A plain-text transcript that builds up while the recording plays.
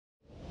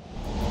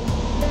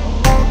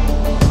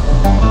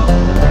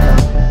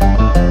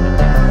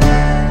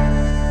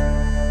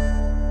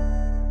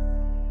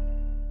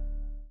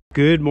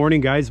Good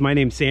morning, guys. My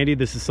name's Sandy.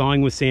 This is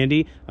Sawing with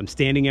Sandy. I'm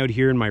standing out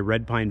here in my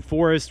red pine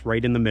forest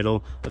right in the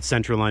middle of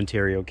central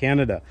Ontario,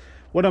 Canada.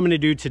 What I'm going to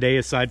do today,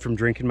 aside from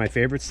drinking my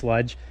favorite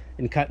sludge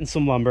and cutting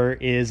some lumber,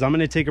 is I'm going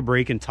to take a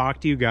break and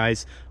talk to you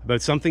guys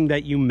about something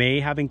that you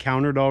may have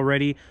encountered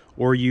already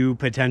or you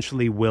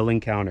potentially will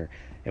encounter.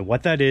 And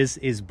what that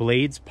is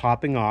blades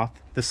popping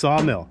off the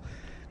sawmill.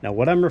 Now,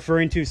 what I'm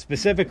referring to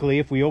specifically,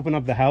 if we open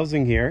up the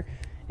housing here,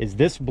 is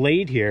this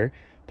blade here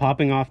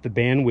popping off the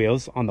band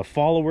wheels on the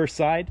follower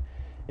side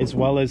as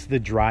well as the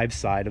drive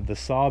side of the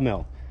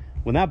sawmill.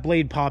 When that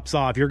blade pops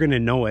off, you're going to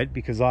know it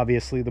because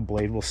obviously the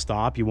blade will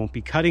stop. You won't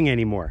be cutting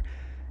anymore.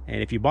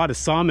 And if you bought a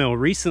sawmill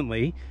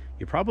recently,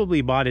 you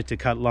probably bought it to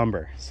cut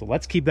lumber. So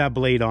let's keep that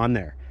blade on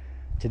there.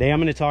 Today I'm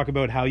going to talk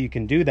about how you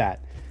can do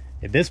that.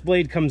 If this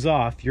blade comes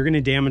off, you're going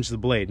to damage the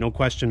blade, no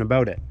question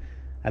about it.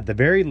 At the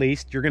very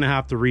least, you're going to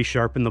have to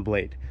resharpen the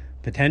blade.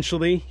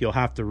 Potentially, you'll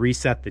have to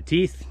reset the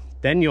teeth,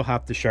 then you'll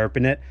have to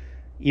sharpen it.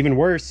 Even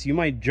worse, you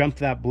might jump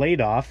that blade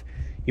off,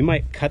 you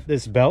might cut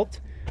this belt,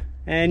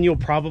 and you'll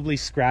probably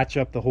scratch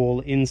up the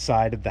whole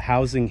inside of the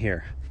housing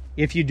here.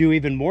 If you do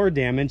even more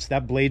damage,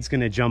 that blade's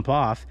going to jump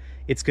off,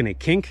 it's going to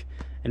kink,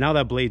 and now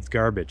that blade's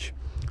garbage.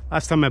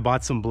 Last time I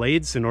bought some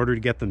blades, in order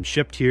to get them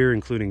shipped here,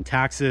 including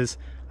taxes,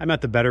 I'm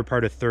at the better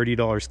part of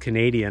 $30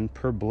 Canadian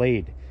per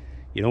blade.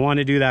 You don't want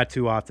to do that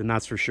too often,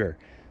 that's for sure.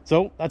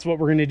 So that's what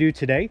we're going to do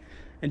today.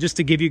 And just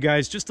to give you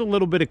guys just a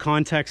little bit of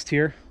context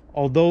here,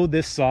 although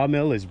this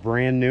sawmill is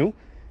brand new,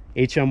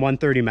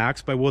 HM130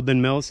 Max by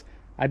Woodland Mills,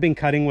 I've been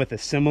cutting with a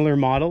similar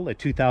model, a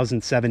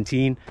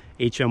 2017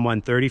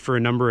 HM130, for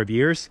a number of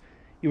years.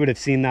 You would have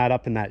seen that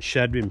up in that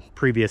shed in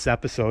previous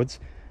episodes.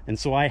 And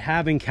so I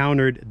have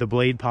encountered the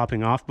blade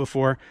popping off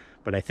before,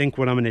 but I think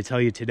what I'm going to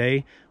tell you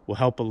today will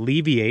help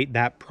alleviate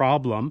that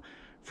problem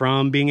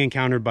from being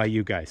encountered by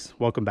you guys.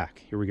 Welcome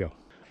back. Here we go.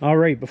 All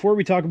right, before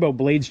we talk about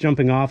blades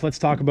jumping off, let's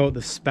talk about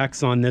the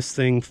specs on this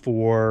thing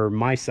for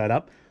my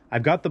setup.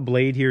 I've got the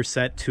blade here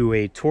set to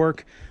a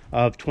torque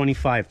of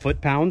 25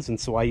 foot-pounds, and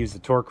so I use the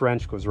torque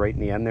wrench, goes right in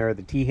the end there of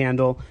the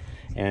T-handle,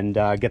 and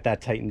get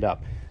that tightened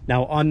up.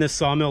 Now, on this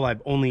sawmill,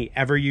 I've only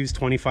ever used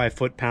 25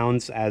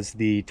 foot-pounds as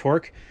the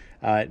torque.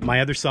 My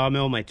other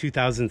sawmill, my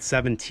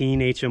 2017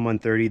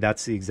 HM130,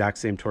 that's the exact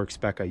same torque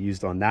spec I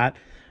used on that.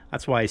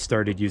 That's why I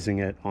started using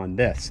it on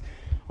this.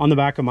 On the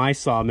back of my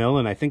sawmill,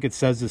 and I think it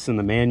says this in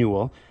the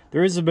manual,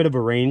 there is a bit of a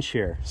range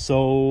here.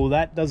 So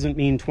that doesn't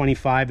mean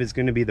 25 is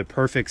going to be the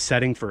perfect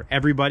setting for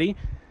everybody,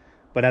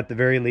 but at the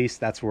very least,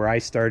 that's where I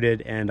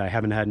started, and I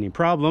haven't had any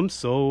problems,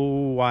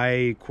 so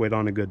I quit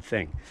on a good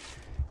thing.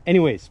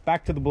 Anyways,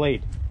 back to the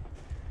blade.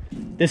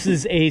 This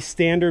is a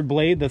standard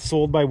blade that's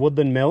sold by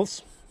Woodland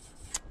Mills.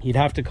 You'd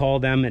have to call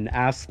them and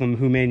ask them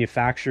who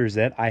manufactures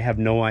it. I have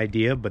no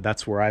idea, but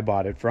that's where I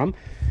bought it from.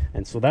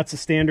 And so that's a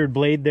standard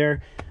blade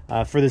there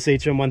for this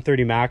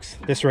HM130 Max.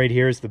 This right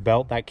here is the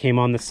belt that came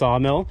on the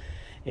sawmill.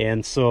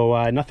 And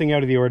so nothing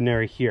out of the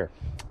ordinary here.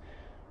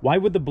 Why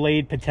would the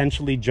blade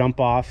potentially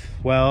jump off?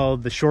 Well,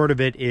 the short of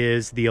it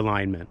is the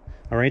alignment.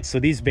 All right, so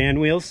these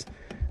band wheels,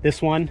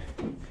 this one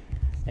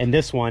and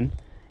this one,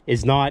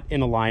 is not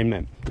in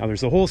alignment. Now,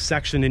 there's a whole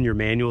section in your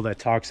manual that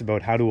talks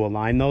about how to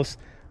align those.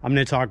 I'm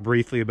going to talk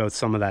briefly about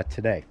some of that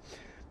today.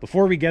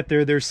 Before we get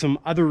there, there's some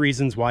other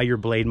reasons why your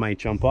blade might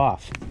jump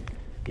off.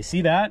 You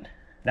see that?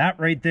 That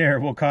right there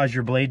will cause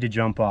your blade to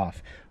jump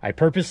off. I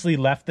purposely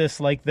left this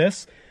like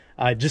this,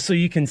 just so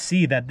you can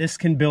see that this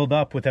can build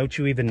up without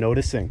you even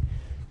noticing.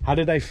 How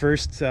did I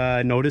first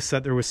notice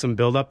that there was some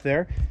buildup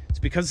there? It's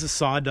because the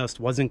sawdust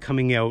wasn't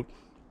coming out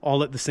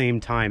all at the same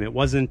time. It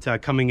wasn't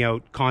coming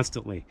out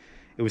constantly.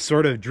 It was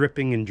sort of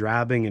dripping and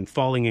drabbing and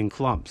falling in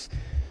clumps.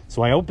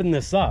 So I opened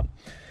this up,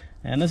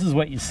 and this is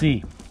what you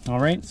see. All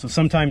right, so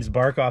sometimes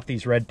bark off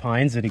these red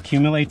pines, it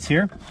accumulates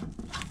here,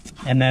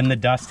 and then the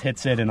dust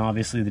hits it, and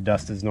obviously the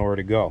dust has nowhere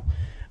to go.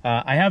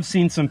 I have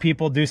seen some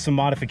people do some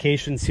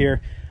modifications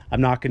here.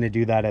 I'm not going to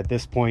do that at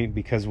this point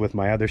because with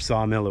my other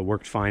sawmill, it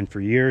worked fine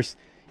for years.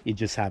 You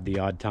just have the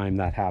odd time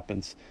that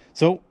happens.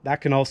 So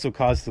that can also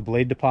cause the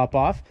blade to pop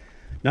off.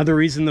 Another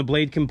reason the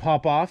blade can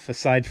pop off,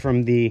 aside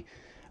from the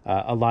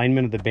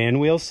alignment of the band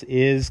wheels,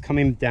 is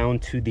coming down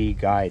to the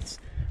guides.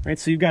 All right,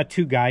 so you've got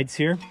two guides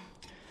here.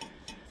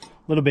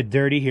 A little bit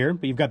dirty here,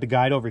 but you've got the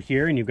guide over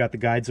here and you've got the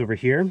guides over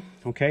here.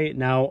 Okay,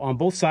 now on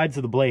both sides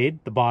of the blade,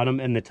 the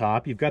bottom and the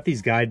top, you've got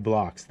these guide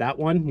blocks. That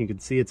one, you can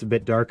see it's a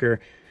bit darker,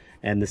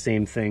 and the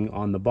same thing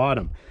on the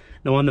bottom.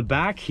 Now on the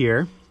back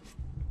here,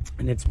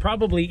 and it's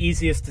probably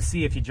easiest to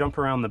see if you jump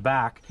around the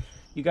back,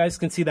 you guys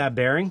can see that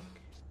bearing.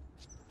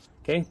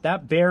 Okay,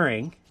 that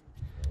bearing,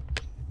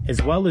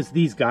 as well as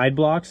these guide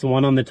blocks, the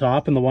one on the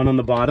top and the one on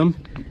the bottom,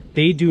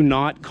 they do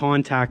not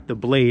contact the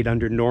blade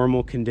under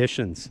normal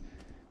conditions.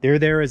 They're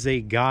there as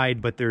a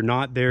guide, but they're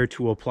not there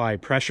to apply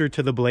pressure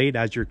to the blade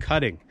as you're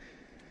cutting.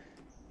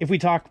 If we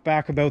talk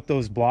back about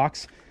those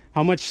blocks,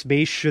 how much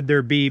space should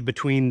there be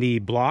between the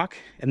block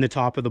and the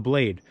top of the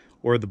blade,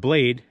 or the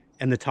blade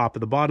and the top of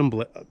the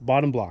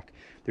bottom block?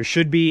 There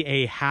should be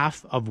a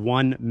 1/2 of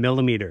 1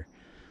 millimeter.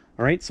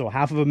 All right, so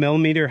 1/2 of a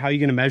millimeter, how are you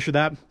going to measure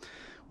that?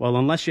 Well,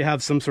 unless you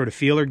have some sort of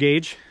feeler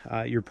gauge,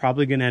 you're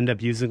probably going to end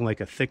up using like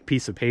a thick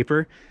piece of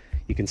paper.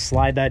 You can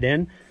slide that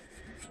in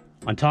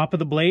on top of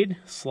the blade,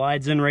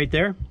 slides in right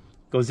there,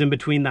 goes in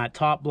between that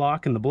top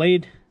block and the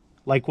blade.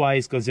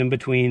 Likewise, goes in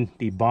between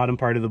the bottom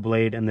part of the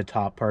blade and the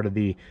top part of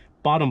the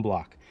bottom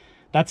block.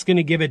 That's going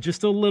to give it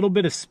just a little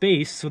bit of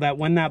space so that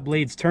when that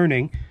blade's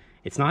turning,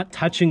 it's not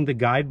touching the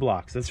guide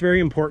blocks. That's very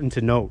important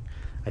to note.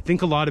 I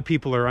think a lot of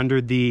people are under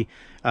the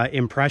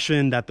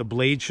impression that the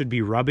blade should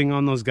be rubbing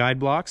on those guide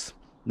blocks.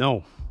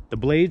 No, the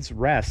blades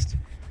rest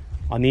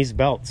on these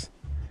belts.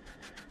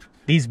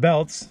 These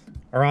belts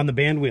are on the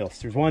band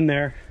wheels. There's one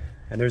there,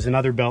 and there's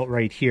another belt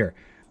right here.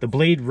 The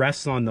blade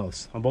rests on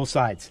those, on both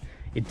sides.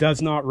 It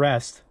does not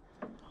rest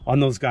on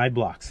those guide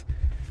blocks.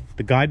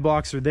 The guide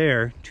blocks are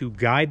there to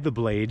guide the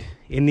blade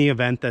in the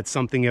event that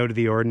something out of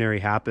the ordinary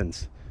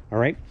happens. All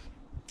right.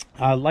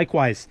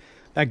 Likewise,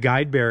 that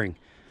guide bearing.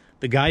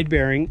 The guide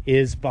bearing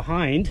is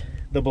behind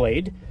the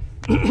blade,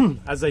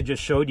 as I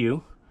just showed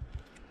you.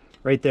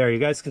 Right there, you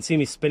guys can see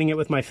me spinning it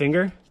with my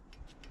finger.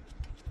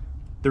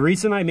 The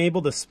reason I'm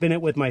able to spin it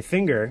with my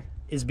finger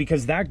is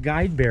because that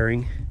guide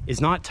bearing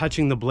is not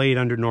touching the blade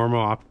under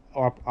normal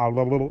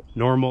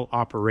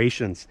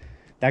operations.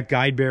 That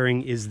guide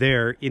bearing is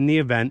there in the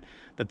event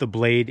that the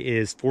blade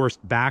is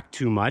forced back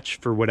too much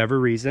for whatever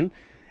reason,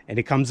 and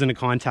it comes into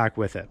contact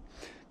with it.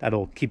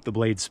 That'll keep the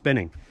blade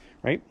spinning,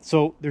 right?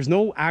 So there's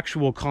no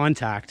actual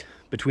contact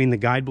between the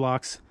guide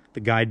blocks, the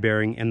guide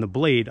bearing, and the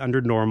blade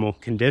under normal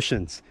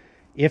conditions.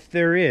 If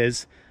there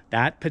is,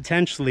 that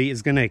potentially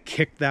is going to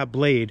kick that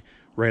blade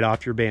right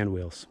off your band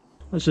wheels.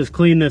 Let's just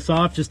clean this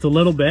off just a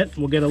little bit.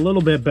 We'll get a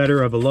little bit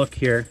better of a look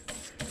here.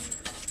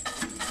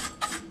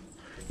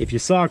 If you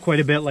saw quite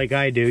a bit like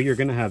I do, you're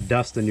going to have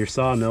dust in your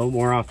sawmill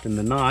more often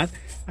than not.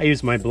 I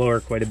use my blower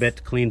quite a bit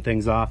to clean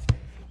things off.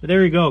 But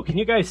there you go. Can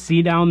you guys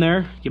see down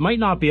there? You might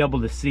not be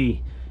able to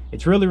see.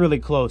 It's really, really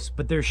close,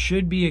 but there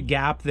should be a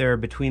gap there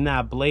between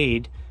that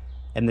blade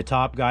and the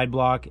top guide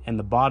block and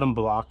the bottom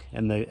block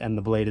and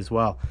the blade as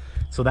well.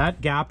 So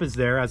that gap is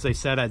there, as I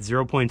said, at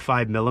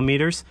 0.5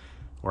 millimeters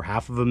or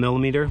half of a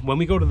millimeter. When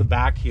we go to the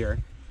back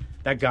here,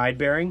 that guide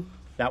bearing,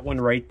 that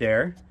one right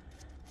there,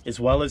 as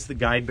well as the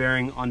guide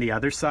bearing on the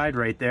other side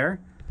right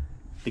there,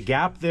 the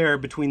gap there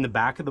between the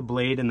back of the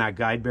blade and that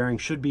guide bearing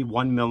should be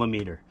 1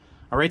 millimeter.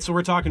 All right, so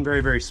we're talking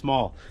very, very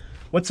small.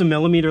 What's a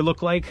millimeter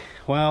look like?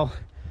 Well,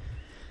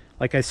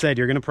 like I said,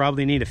 you're going to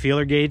probably need a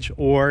feeler gauge,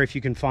 or if you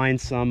can find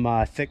some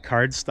thick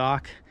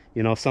cardstock,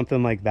 you know,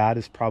 something like that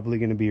is probably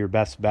going to be your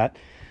best bet.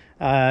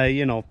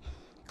 You know,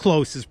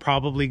 close is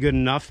probably good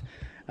enough.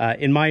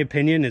 In my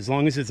opinion, as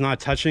long as it's not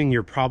touching,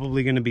 you're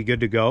probably going to be good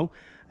to go,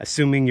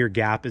 assuming your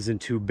gap isn't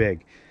too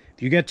big.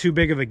 If you get too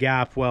big of a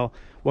gap, well,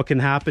 what can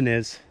happen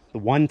is the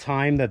one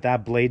time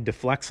that blade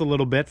deflects a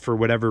little bit for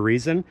whatever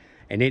reason,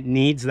 and it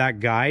needs that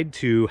guide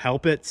to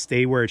help it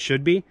stay where it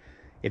should be.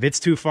 If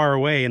it's too far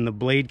away and the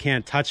blade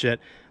can't touch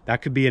it,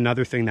 that could be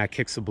another thing that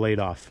kicks the blade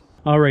off.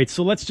 All right,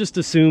 so let's just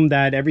assume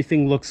that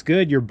everything looks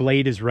good. Your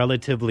blade is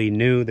relatively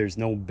new. There's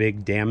no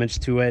big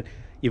damage to it.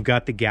 You've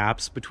got the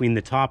gaps between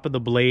the top of the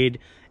blade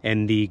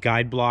and the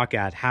guide block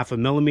at 0.5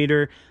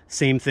 millimeter.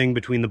 Same thing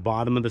between the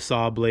bottom of the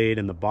saw blade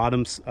and the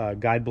bottom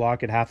guide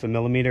block at 0.5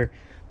 millimeter.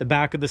 The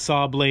back of the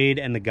saw blade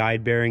and the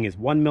guide bearing is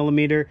 1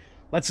 millimeter.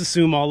 Let's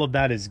assume all of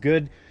that is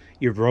good.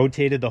 You've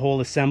rotated the whole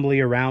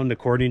assembly around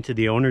according to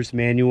the owner's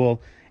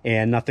manual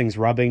and nothing's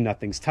rubbing,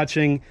 nothing's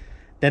touching.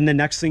 Then the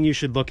next thing you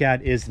should look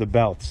at is the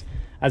belts.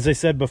 As I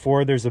said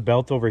before, there's a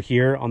belt over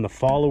here on the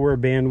follower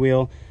band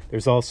wheel.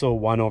 There's also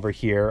one over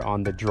here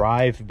on the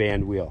drive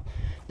band wheel.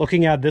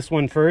 Looking at this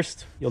one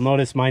first, you'll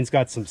notice mine's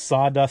got some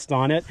sawdust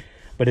on it,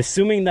 but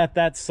assuming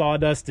that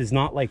sawdust is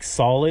not like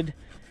solid,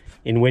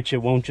 in which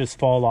it won't just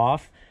fall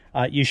off,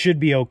 you should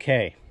be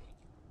okay.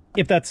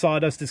 If that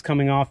sawdust is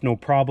coming off, no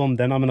problem.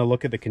 Then I'm going to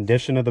look at the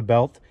condition of the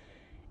belt.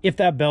 If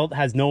that belt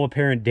has no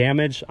apparent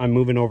damage, I'm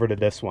moving over to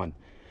this one.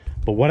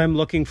 But what I'm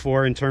looking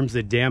for in terms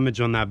of damage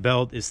on that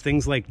belt is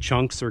things like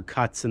chunks or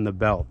cuts in the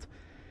belt.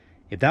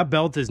 If that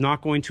belt is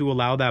not going to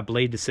allow that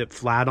blade to sit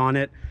flat on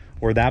it,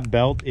 or that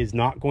belt is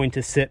not going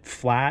to sit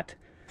flat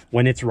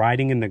when it's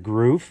riding in the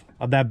groove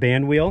of that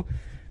band wheel,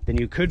 then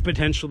you could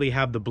potentially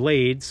have the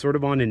blade sort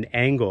of on an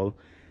angle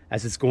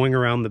as it's going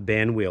around the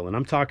band wheel. And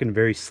I'm talking a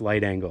very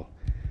slight angle.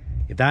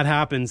 If that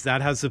happens,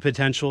 that has the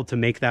potential to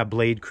make that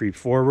blade creep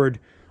forward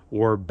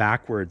or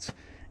backwards.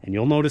 And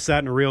you'll notice that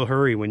in a real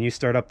hurry when you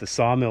start up the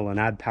sawmill and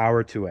add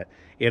power to it.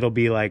 It'll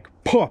be like,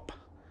 pop,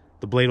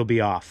 the blade will be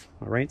off.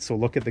 All right, so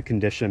look at the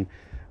condition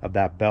of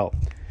that belt.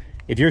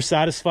 If you're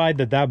satisfied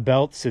that that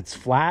belt sits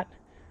flat,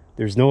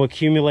 there's no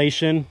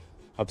accumulation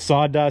of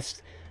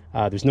sawdust,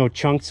 there's no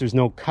chunks, there's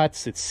no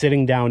cuts, it's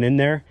sitting down in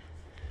there,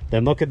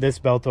 then look at this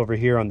belt over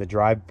here on the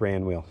drive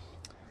brand wheel.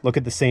 Look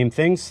at the same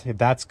things. If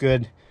that's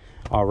good,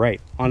 all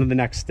right, on to the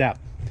next step.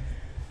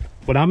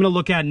 What I'm going to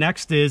look at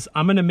next is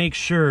I'm going to make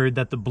sure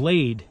that the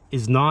blade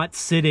is not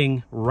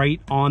sitting right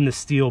on the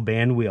steel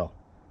band wheel.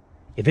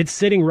 If it's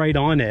sitting right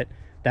on it,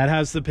 that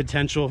has the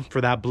potential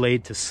for that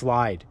blade to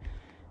slide.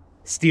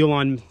 steel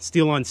on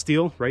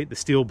steel, right? The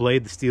steel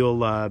blade, the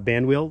steel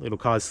band wheel, it'll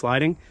cause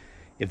sliding.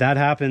 If that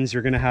happens,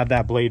 you're going to have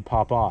that blade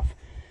pop off.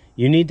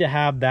 You need to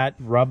have that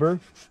rubber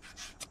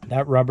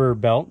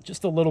belt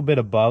just a little bit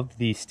above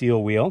the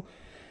steel wheel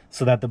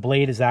so that the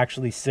blade is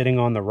actually sitting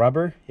on the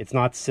rubber. It's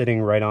not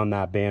sitting right on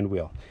that band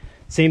wheel.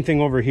 Same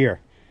thing over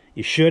here.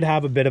 You should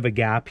have a bit of a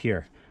gap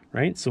here,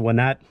 right? So when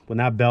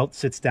that belt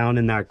sits down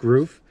in that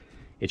groove,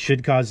 it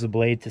should cause the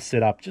blade to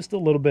sit up just a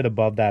little bit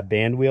above that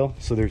band wheel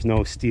so there's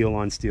no steel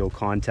on steel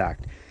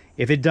contact.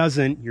 If it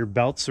doesn't, your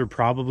belts are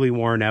probably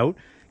worn out.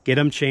 Get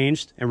them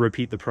changed and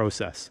repeat the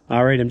process.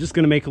 All right, I'm just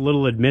going to make a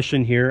little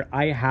admission here.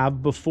 I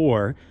have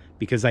before,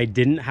 because I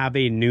didn't have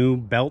a new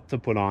belt to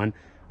put on,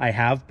 I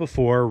have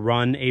before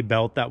run a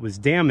belt that was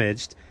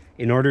damaged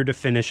in order to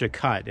finish a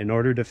cut, in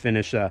order to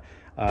finish a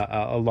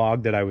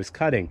log that I was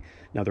cutting.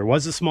 Now, there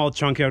was a small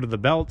chunk out of the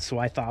belt, so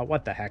I thought,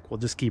 what the heck, we'll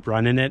just keep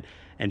running it.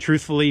 And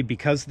truthfully,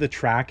 because the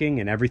tracking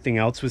and everything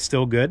else was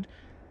still good,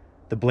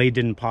 the blade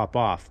didn't pop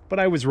off. But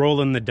I was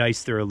rolling the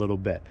dice there a little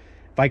bit.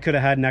 If I could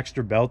have had an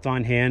extra belt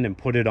on hand and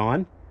put it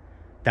on,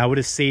 that would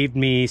have saved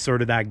me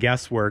sort of that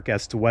guesswork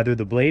as to whether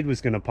the blade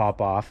was going to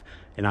pop off,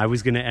 and I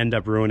was going to end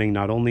up ruining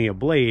not only a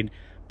blade,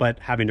 but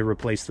having to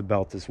replace the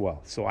belt as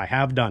well. So I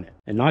have done it.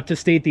 And not to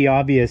state the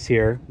obvious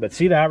here, but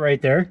see that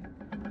right there?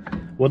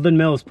 Woodland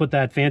Mills put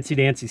that fancy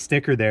dancy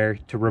sticker there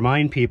to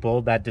remind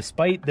people that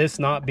despite this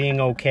not being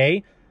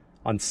okay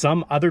on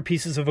some other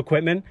pieces of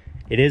equipment,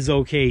 it is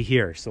okay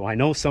here. So I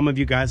know some of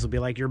you guys will be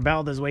like, your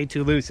belt is way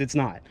too loose. It's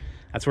not.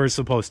 That's where it's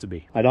supposed to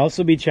be. I'd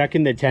also be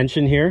checking the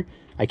tension here.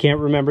 I can't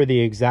remember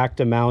the exact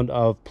amount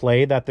of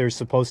play that there's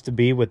supposed to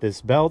be with this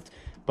belt,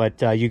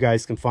 but you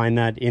guys can find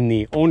that in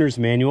the owner's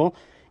manual.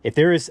 If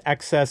there is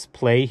excess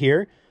play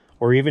here,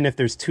 or even if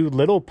there's too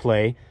little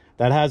play,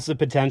 that has the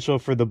potential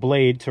for the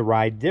blade to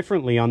ride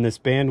differently on this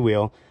band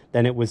wheel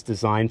than it was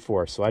designed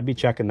for. So I'd be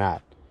checking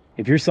that.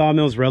 If your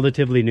sawmill is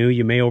relatively new,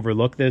 you may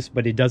overlook this,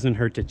 but it doesn't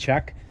hurt to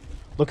check.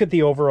 Look at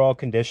the overall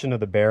condition of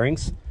the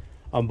bearings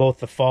on both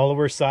the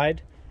follower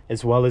side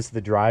as well as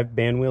the drive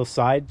band wheel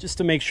side, just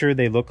to make sure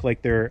they look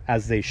like they're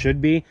as they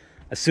should be.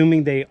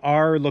 Assuming they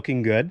are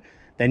looking good,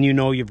 then you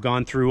know you've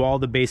gone through all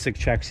the basic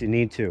checks you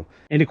need to.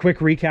 And a quick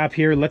recap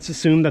here, let's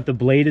assume that the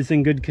blade is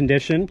in good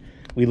condition.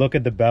 We look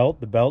at the belt.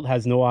 The belt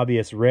has no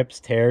obvious rips,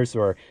 tears,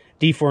 or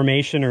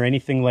deformation or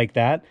anything like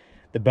that.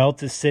 The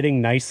belt is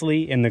sitting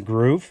nicely in the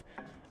groove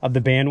of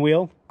the band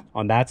wheel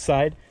on that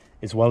side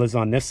as well as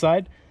on this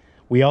side.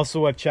 We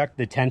also have checked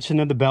the tension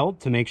of the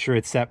belt to make sure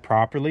it's set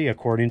properly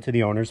according to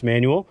the owner's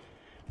manual.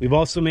 We've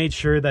also made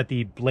sure that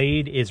the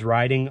blade is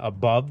riding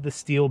above the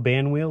steel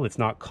band wheel. It's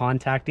not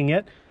contacting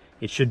it.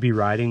 It should be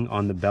riding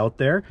on the belt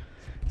there.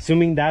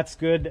 Assuming that's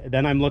good,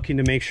 then I'm looking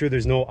to make sure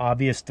there's no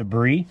obvious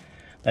debris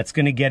that's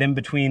going to get in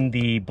between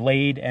the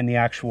blade and the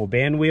actual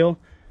band wheel.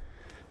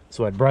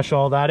 So I'd brush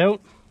all that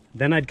out.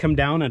 Then I'd come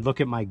down and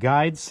look at my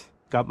guides.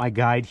 Got my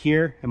guide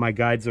here and my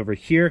guides over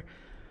here.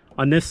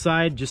 On this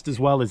side, just as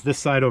well as this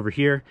side over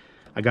here,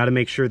 I got to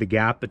make sure the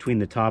gap between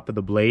the top of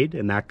the blade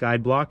and that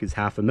guide block is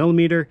 0.5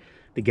 millimeter.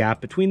 The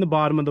gap between the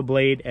bottom of the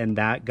blade and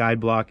that guide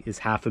block is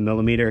 0.5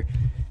 millimeter.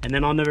 And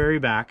then on the very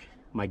back,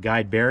 my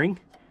guide bearing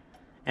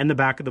and the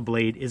back of the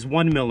blade is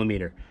 1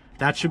 millimeter.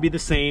 That should be the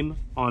same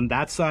on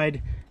that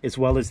side as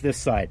well as this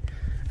side.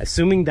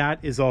 Assuming that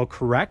is all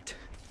correct,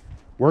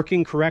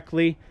 working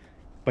correctly,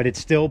 but it's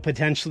still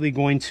potentially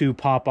going to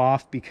pop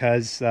off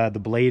because the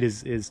blade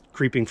is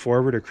creeping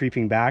forward or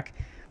creeping back,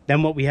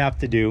 then what we have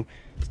to do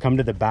is come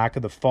to the back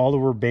of the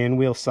follower band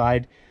wheel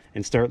side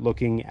and start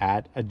looking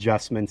at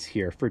adjustments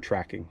here for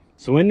tracking.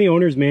 So in the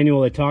owner's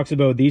manual, it talks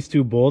about these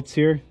two bolts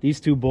here.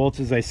 These two bolts,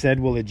 as I said,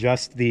 will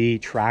adjust the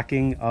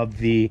tracking of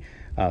the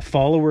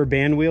follower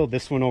band wheel,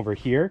 this one over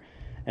here.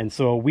 And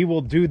so we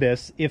will do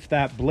this if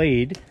that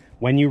blade,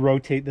 when you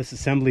rotate this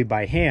assembly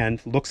by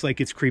hand, looks like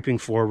it's creeping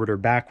forward or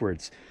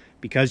backwards.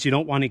 Because you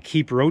don't want to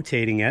keep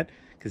rotating it,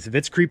 because if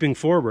it's creeping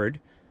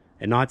forward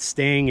and not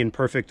staying in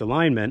perfect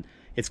alignment,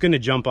 it's going to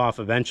jump off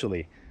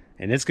eventually.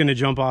 And it's going to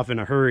jump off in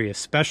a hurry,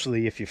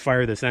 especially if you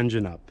fire this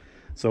engine up.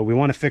 So we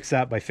want to fix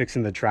that by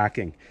fixing the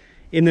tracking.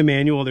 In the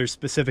manual, there's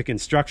specific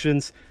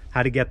instructions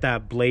how to get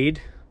that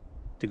blade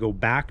to go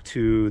back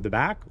to the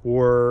back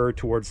or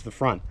towards the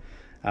front.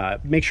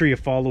 Make sure you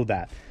follow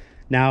that.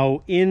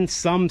 Now, in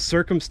some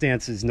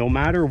circumstances, no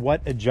matter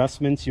what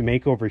adjustments you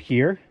make over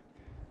here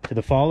to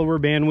the follower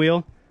band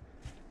wheel,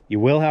 you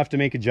will have to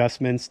make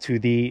adjustments to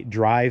the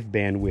drive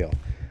band wheel.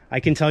 I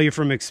can tell you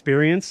from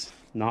experience,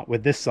 not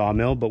with this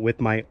sawmill, but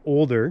with my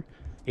older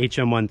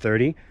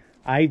HM130,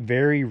 I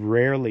very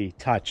rarely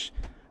touch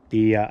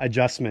the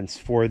adjustments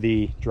for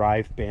the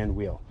drive band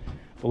wheel.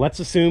 But let's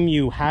assume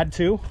you had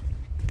to.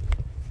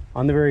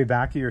 On the very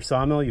back of your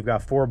sawmill, you've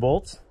got 4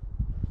 bolts.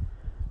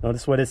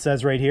 Notice what it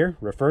says right here.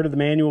 Refer to the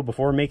manual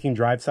before making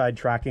drive side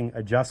tracking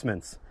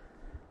adjustments.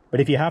 But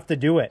if you have to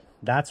do it,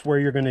 that's where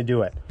you're going to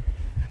do it.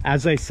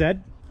 As I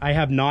said, I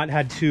have not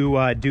had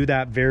to do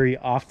that very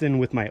often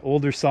with my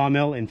older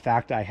sawmill. In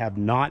fact, I have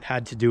not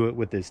had to do it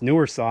with this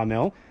newer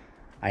sawmill.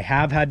 I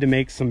have had to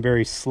make some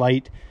very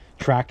slight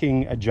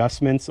tracking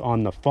adjustments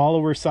on the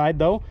follower side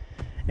though.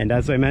 And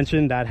as I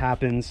mentioned, that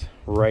happens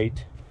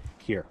right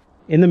here.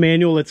 In the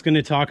manual, it's going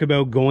to talk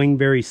about going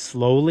very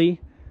slowly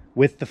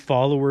with the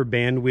follower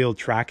band wheel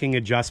tracking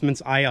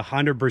adjustments. I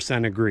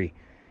 100% agree.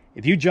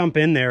 If you jump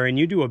in there and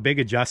you do a big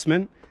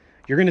adjustment,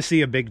 you're going to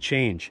see a big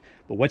change.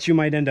 But what you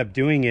might end up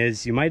doing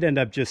is you might end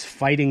up just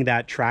fighting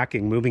that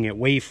tracking, moving it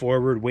way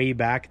forward, way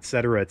back,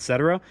 etc.,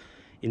 etc.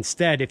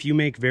 Instead, if you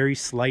make very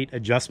slight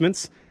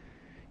adjustments,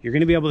 you're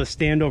going to be able to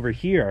stand over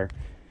here.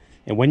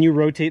 And when you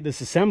rotate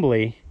this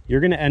assembly,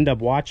 you're going to end up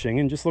watching,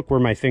 and just look where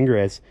my finger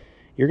is,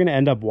 you're going to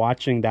end up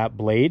watching that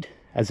blade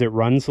as it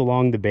runs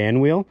along the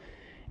band wheel.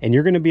 And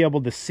you're going to be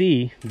able to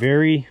see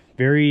very,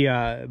 very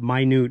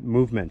minute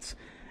movements.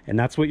 And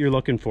that's what you're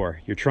looking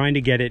for. You're trying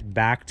to get it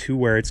back to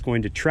where it's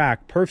going to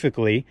track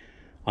perfectly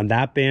on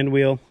that band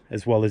wheel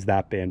as well as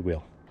that band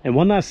wheel. And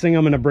one last thing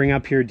I'm going to bring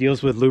up here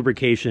deals with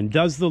lubrication.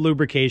 Does the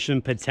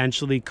lubrication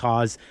potentially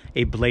cause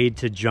a blade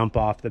to jump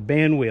off the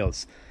band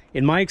wheels?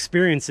 In my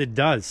experience, it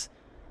does.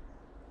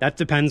 That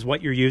depends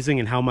what you're using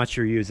and how much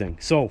you're using.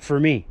 So for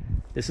me,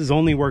 this has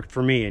only worked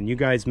for me, and you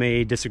guys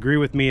may disagree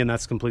with me, and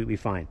that's completely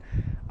fine.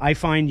 I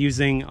find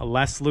using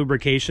less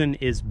lubrication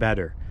is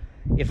better.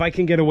 If I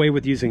can get away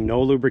with using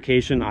no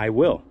lubrication, I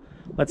will.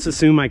 Let's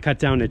assume I cut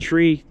down a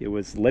tree. It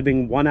was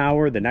living 1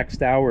 hour. The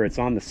next hour, it's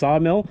on the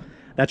sawmill.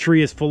 That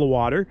tree is full of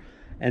water.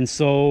 And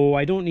so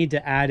I don't need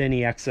to add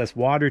any excess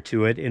water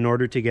to it in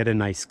order to get a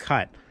nice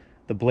cut.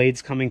 The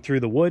blade's coming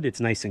through the wood. It's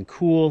nice and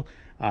cool.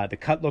 The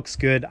cut looks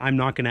good. I'm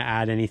not going to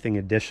add anything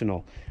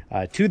additional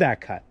to that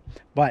cut.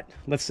 But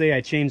let's say I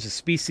change the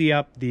species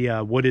up.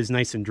 The wood is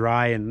nice and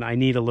dry and I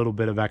need a little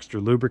bit of extra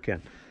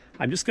lubricant.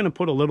 I'm just going to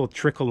put a little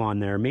trickle on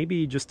there,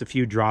 maybe just a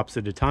few drops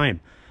at a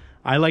time.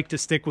 I like to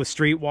stick with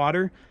straight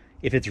water.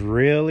 If it's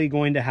really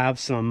going to have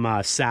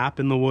some sap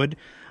in the wood,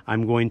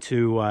 I'm going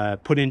to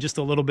put in just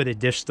a little bit of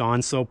dish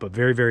Dawn soap, but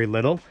very, very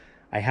little.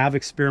 I have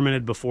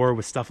experimented before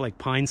with stuff like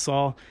pine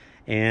sol,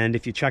 and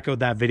if you check out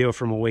that video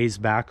from a ways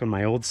back on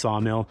my old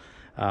sawmill,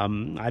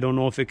 I don't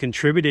know if it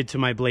contributed to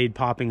my blade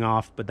popping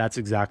off, but that's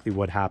exactly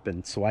what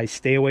happened. So I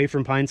stay away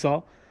from pine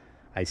sol,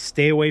 I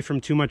stay away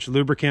from too much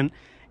lubricant,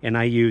 and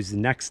I use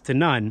next to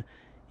none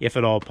if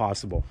at all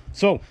possible.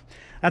 So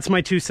that's my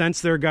 2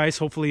 cents there, guys.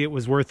 Hopefully it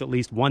was worth at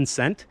least 1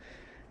 cent.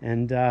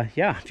 And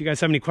yeah, if you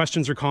guys have any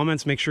questions or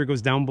comments, make sure it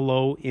goes down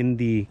below in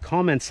the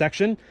comment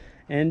section.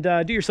 And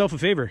do yourself a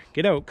favor,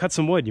 get out, cut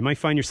some wood. You might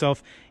find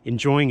yourself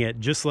enjoying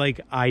it just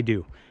like I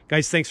do.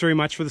 Guys, thanks very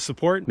much for the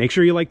support. Make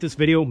sure you like this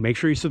video, make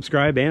sure you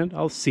subscribe, and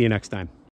I'll see you next time.